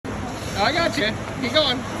I got you. Keep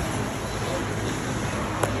going.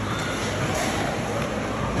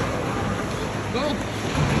 Go.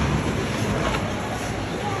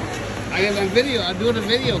 I have a video. I'm doing a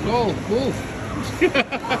video. Go. Move.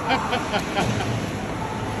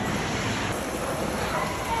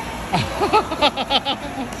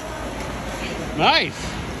 Nice.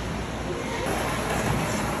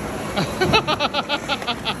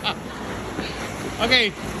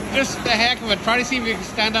 Okay, just the heck of it. Try to see if you can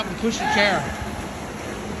stand up and push the chair.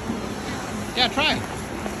 Yeah, try.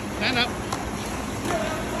 Stand up.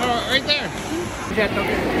 Oh, right there. Is that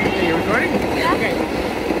okay? You're recording? Yeah. Okay.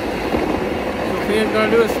 Sophia's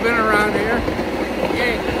gonna do a spin around here.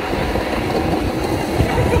 Yay.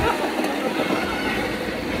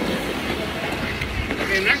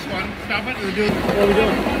 Okay, next one. Stop it and we're doing. What are we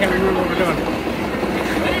doing? Can't remember what we're doing.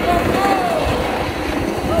 Ready, go, go!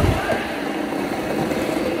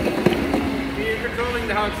 You're controlling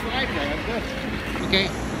how it slides there. That's good. Okay,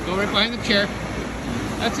 go right behind the chair.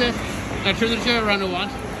 That's it. Now turn the chair around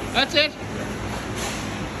once. That's it.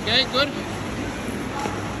 Okay, good.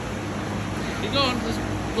 Keep going. Just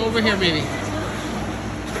go over here, maybe.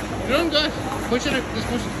 You're doing good. Push it. Just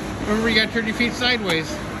push it. Remember, you gotta turn your feet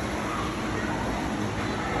sideways.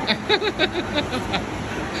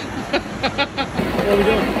 What are we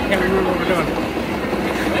doing? Can't remember what we're doing.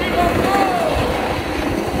 Ready, go, go!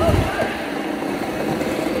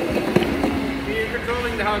 You're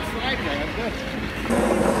controlling how it slides there. That's good.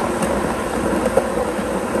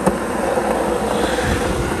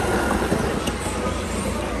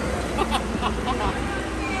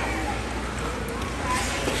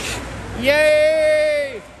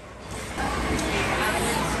 Yay!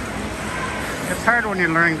 It's hard when you're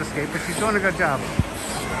learning to skate, but she's doing a good job.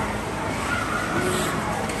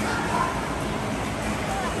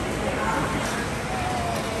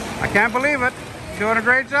 I can't believe it. Doing a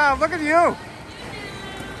great job. Look at you.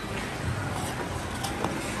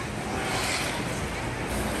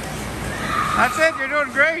 That's it. You're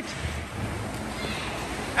doing great.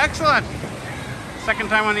 Excellent. Second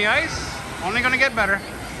time on the ice. Only going to get better.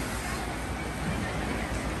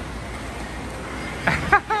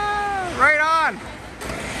 Right on.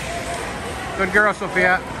 Good girl,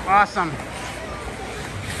 Sophia. Awesome.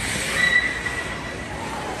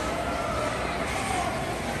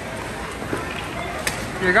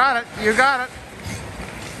 You got it. You got it.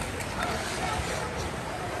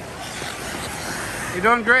 You're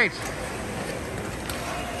doing great.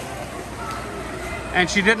 And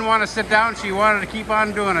she didn't want to sit down. She wanted to keep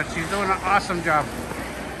on doing it. She's doing an awesome job.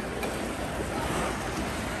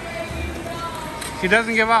 She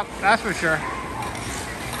doesn't give up, that's for sure.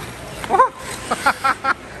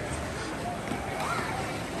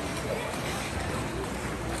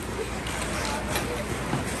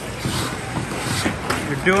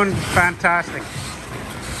 You're doing fantastic.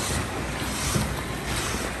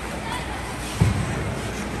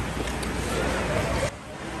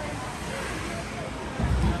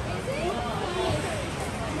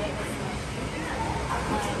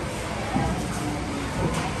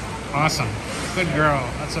 Awesome. Good girl.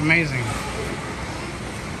 That's amazing.